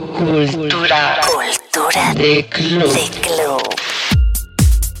Cultura de club.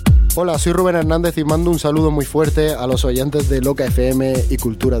 Hola, soy Ruben Hernandez y mando un saludo muy fuerte a los oyentes de Loca FM y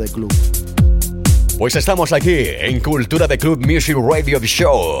Cultura de Club. Pues estamos aquí en Cultura de Club Music Radio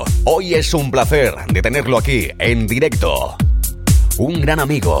Show. Hoy es un placer de tenerlo aquí en directo. Un gran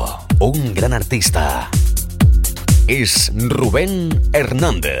amigo, un gran artista. Es Ruben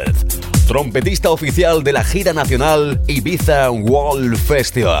Hernandez, trompetista oficial de la gira nacional Ibiza World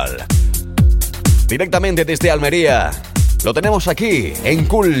Festival. Directamente desde Almería, lo tenemos aquí en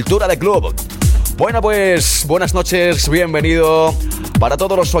Cultura de Club. Bueno, pues buenas noches, bienvenido para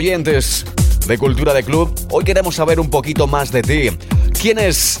todos los oyentes de Cultura de Club. Hoy queremos saber un poquito más de ti. ¿Quién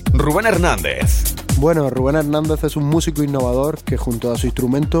es Ruben Hernandez? Bueno, Ruben Hernandez es un músico innovador que junto a su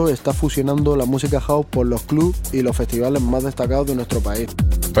instrumento está fusionando la música house por los clubs y los festivales más destacados de nuestro país.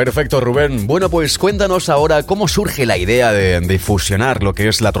 Perfecto, Rubén. Bueno, pues cuéntanos ahora cómo surge la idea de fusionar lo que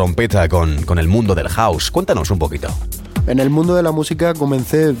es la trompeta con el mundo del house. Cuéntanos un poquito. En el mundo de la música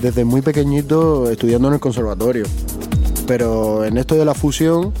comencé desde muy pequeñito estudiando en el conservatorio, pero en esto de la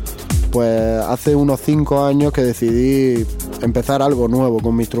fusión, pues hace unos 5 años que decidí empezar algo nuevo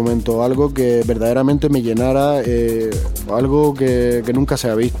con mi instrumento, algo que verdaderamente me llenara, algo que nunca se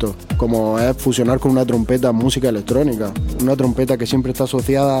ha visto, como es fusionar con una trompeta música electrónica, una trompeta que siempre está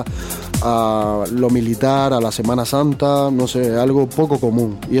asociada a lo militar, a la Semana Santa, no sé, algo poco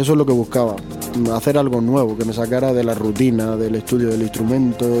común, y eso es lo que buscaba, hacer algo nuevo, que me sacara de la rutina, del estudio del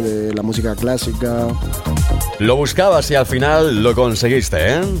instrumento, de la música clásica. Lo buscabas y al final lo conseguiste,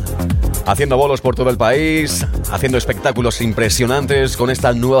 ¿eh? Haciendo bolos por todo el país, haciendo espectáculos impresionantes con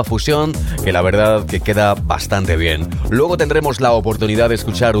esta nueva fusión que la verdad que queda bastante bien. Luego tendremos la oportunidad de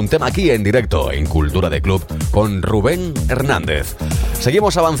escuchar un tema aquí en directo en Cultura de Club con Ruben Hernandez.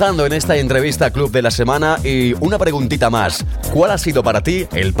 Seguimos avanzando en esta entrevista Club de la semana y una preguntita más. ¿Cuál ha sido para ti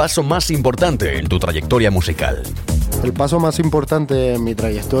el paso más importante en tu trayectoria musical? El paso más importante en mi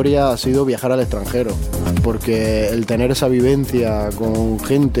trayectoria ha sido viajar al extranjero, porque el tener esa vivencia con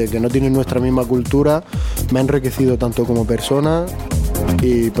gente que no tiene nuestra misma cultura me ha enriquecido tanto como persona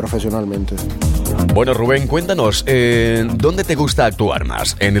y profesionalmente. Bueno, Rubén, cuéntanos, ¿dónde te gusta actuar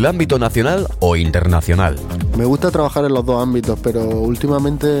más? ¿En el ámbito nacional o internacional? Me gusta trabajar en los dos ámbitos, pero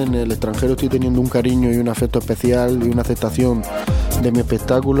últimamente en el extranjero estoy teniendo un cariño y un afecto especial y una aceptación de mi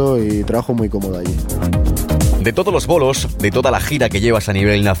espectáculo y trabajo muy cómodo allí. De todos los bolos, de toda la gira que llevas a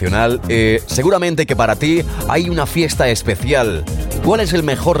nivel nacional, seguramente que para ti hay una fiesta especial. ¿Cuál es el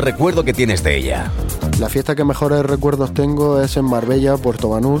mejor recuerdo que tienes de ella? La fiesta que mejores recuerdos tengo es en Marbella, Puerto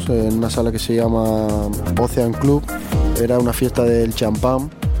Banús, en una sala que se llama Ocean Club. Era una fiesta del champán,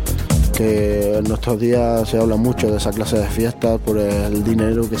 que en nuestros días se habla mucho de esa clase de fiestas por el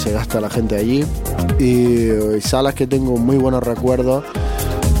dinero que se gasta la gente allí. Y salas que tengo muy buenos recuerdos,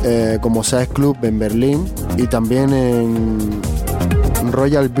 como Sex Club en Berlín y también en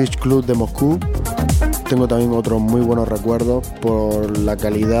Royal Beach Club de Moscú. Tengo también otros muy buenos recuerdos por la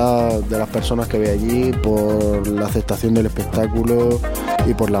calidad de las personas que ve allí, por la aceptación del espectáculo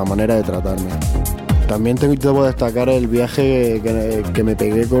y por la manera de tratarme. También debo destacar el viaje que me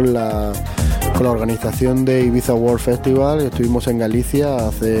pegué con la organización de Ibiza World Festival. Estuvimos en Galicia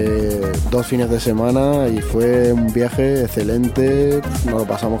hace 2 fines de semana y fue un viaje excelente, nos lo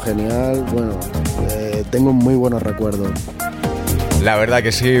pasamos genial. Bueno, tengo muy buenos recuerdos. La verdad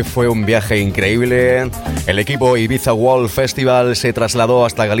que sí, fue un viaje increíble. El equipo Ibiza World Festival se trasladó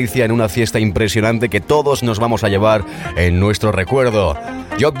hasta Galicia en una fiesta impresionante que todos nos vamos a llevar en nuestro recuerdo.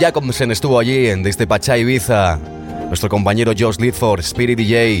 Job Jacobsen estuvo allí desde Pachá, Ibiza. Nuestro compañero Josh Lidford, Spirit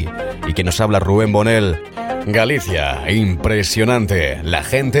DJ, y que nos habla Rubén Bonel. Galicia, impresionante. La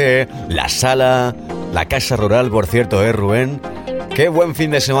gente, la sala, la casa rural, por cierto, Rubén. Qué buen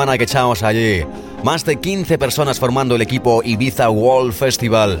fin de semana que echamos allí. Más de 15 personas formando el equipo Ibiza World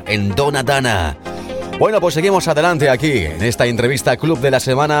Festival en Donadana. Bueno, pues seguimos adelante aquí en esta entrevista Club de la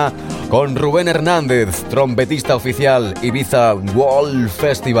semana con Ruben Hernández, trompetista oficial Ibiza World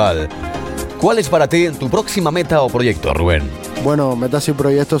Festival. ¿Cuál es para ti tu próxima meta o proyecto, Rubén? Bueno, metas y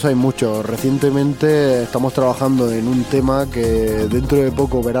proyectos hay muchos. Recientemente estamos trabajando en un tema que dentro de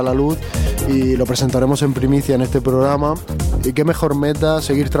poco verá la luz y lo presentaremos en primicia en este programa. Y qué mejor meta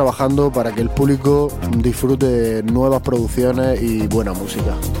seguir trabajando para que el público disfrute de nuevas producciones y buena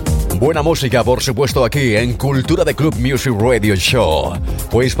música. Buena música, por supuesto, aquí en Cultura de Club Music Radio Show.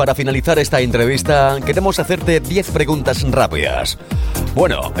 Pues para finalizar esta entrevista, queremos hacerte 10 preguntas rápidas.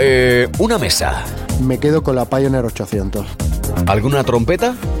 Bueno, una mesa. Me quedo con la Pioneer 800. ¿Alguna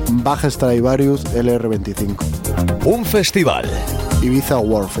trompeta? Bach Stradivarius LR25. Un festival. Ibiza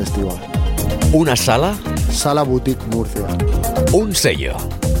World Festival. ¿Una sala? Sala Boutique Murcia. Un sello.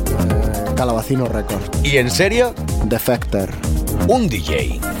 Calabacino Records. ¿Y en serio? Defector. Un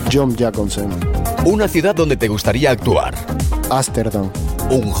DJ. John Jacobsen. Una ciudad donde te gustaría actuar. Ámsterdam.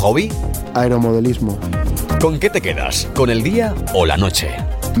 ¿Un hobby? Aeromodelismo. ¿Con qué te quedas? ¿Con el día o la noche?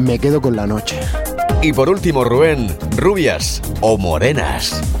 Me quedo con la noche. Y por último, Rubén, ¿rubias o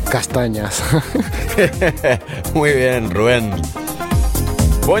morenas? Castañas. Muy bien, Rubén.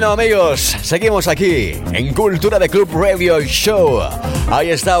 Bueno, amigos, seguimos aquí en Cultura de Club Radio Show. Ahí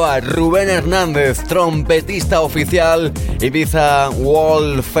estaba Ruben Hernández, trompetista oficial Ibiza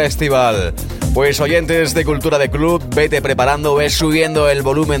World Festival. Pues oyentes de Cultura de Club, vete preparando, ves subiendo el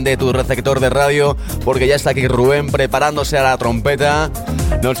volumen de tu receptor de radio, porque ya está aquí Rubén preparándose a la trompeta.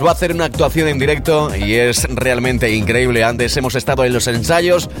 Nos va a hacer una actuación en directo y es realmente increíble. Antes hemos estado en los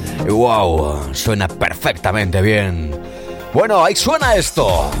ensayos y wow, suena perfectamente bien. Bueno, ahí suena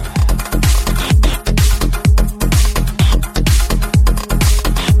esto.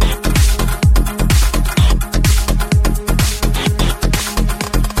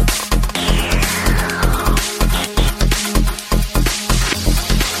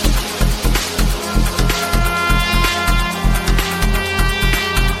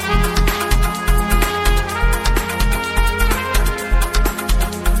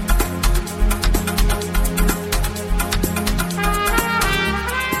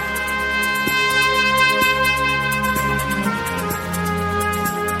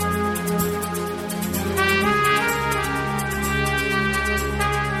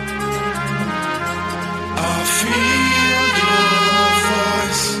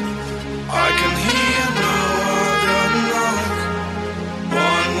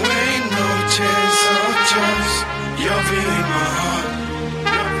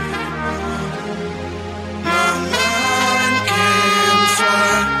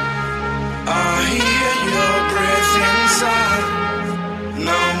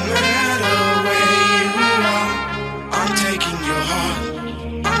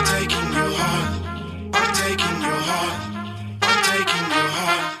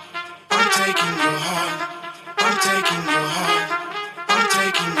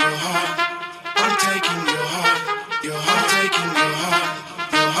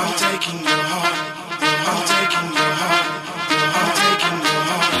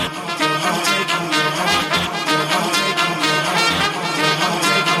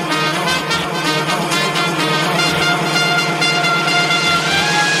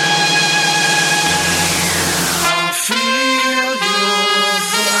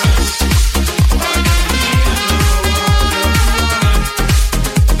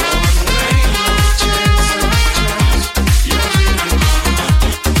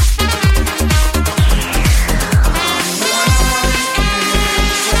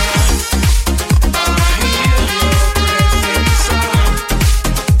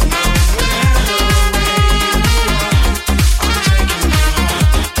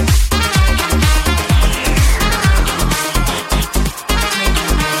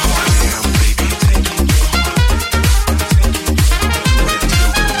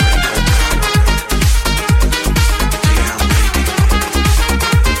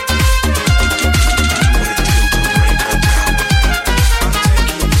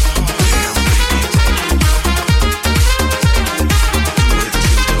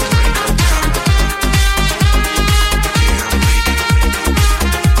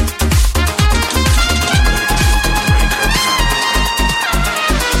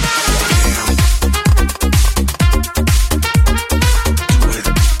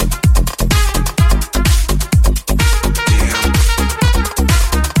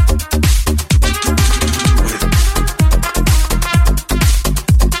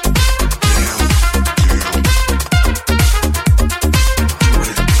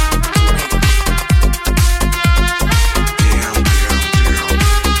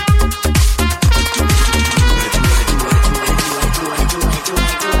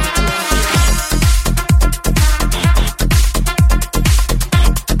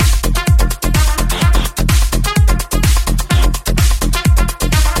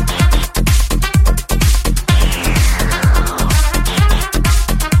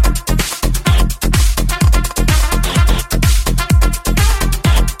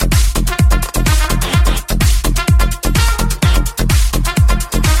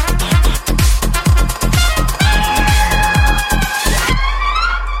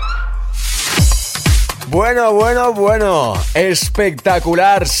 Bueno.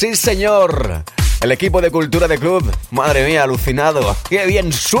 Espectacular, sí señor. El equipo de Cultura de Club, madre mía, alucinado. ¡Qué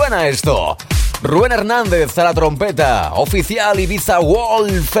bien suena esto! Ruben Hernández a la trompeta, oficial Ibiza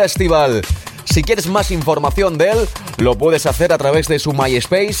World Festival. Si quieres más información de él, lo puedes hacer a través de su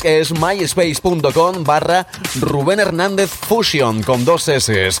MySpace, que es myspace.com/Ruben Hernandez Fusion con 2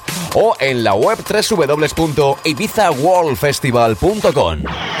 S, o en la web www.ibizaworldfestival.com.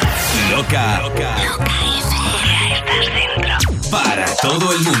 Loca. Para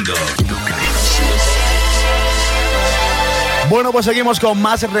todo el mundo. Bueno, pues seguimos con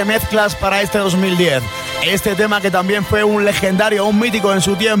más remezclas para este 2010. Este tema que también fue un legendario, un mítico en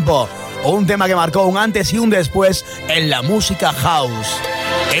su tiempo. Un tema que marcó un antes y un después en la música house.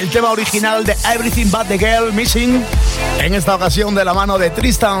 El tema original de Everything But The Girl Missing, en esta ocasión de la mano de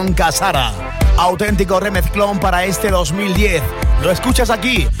Tristan Casara. Auténtico remezclón para este 2010. Lo escuchas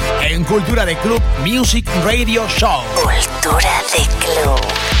aquí, en Cultura de Club Music Radio Show. Cultura de Club.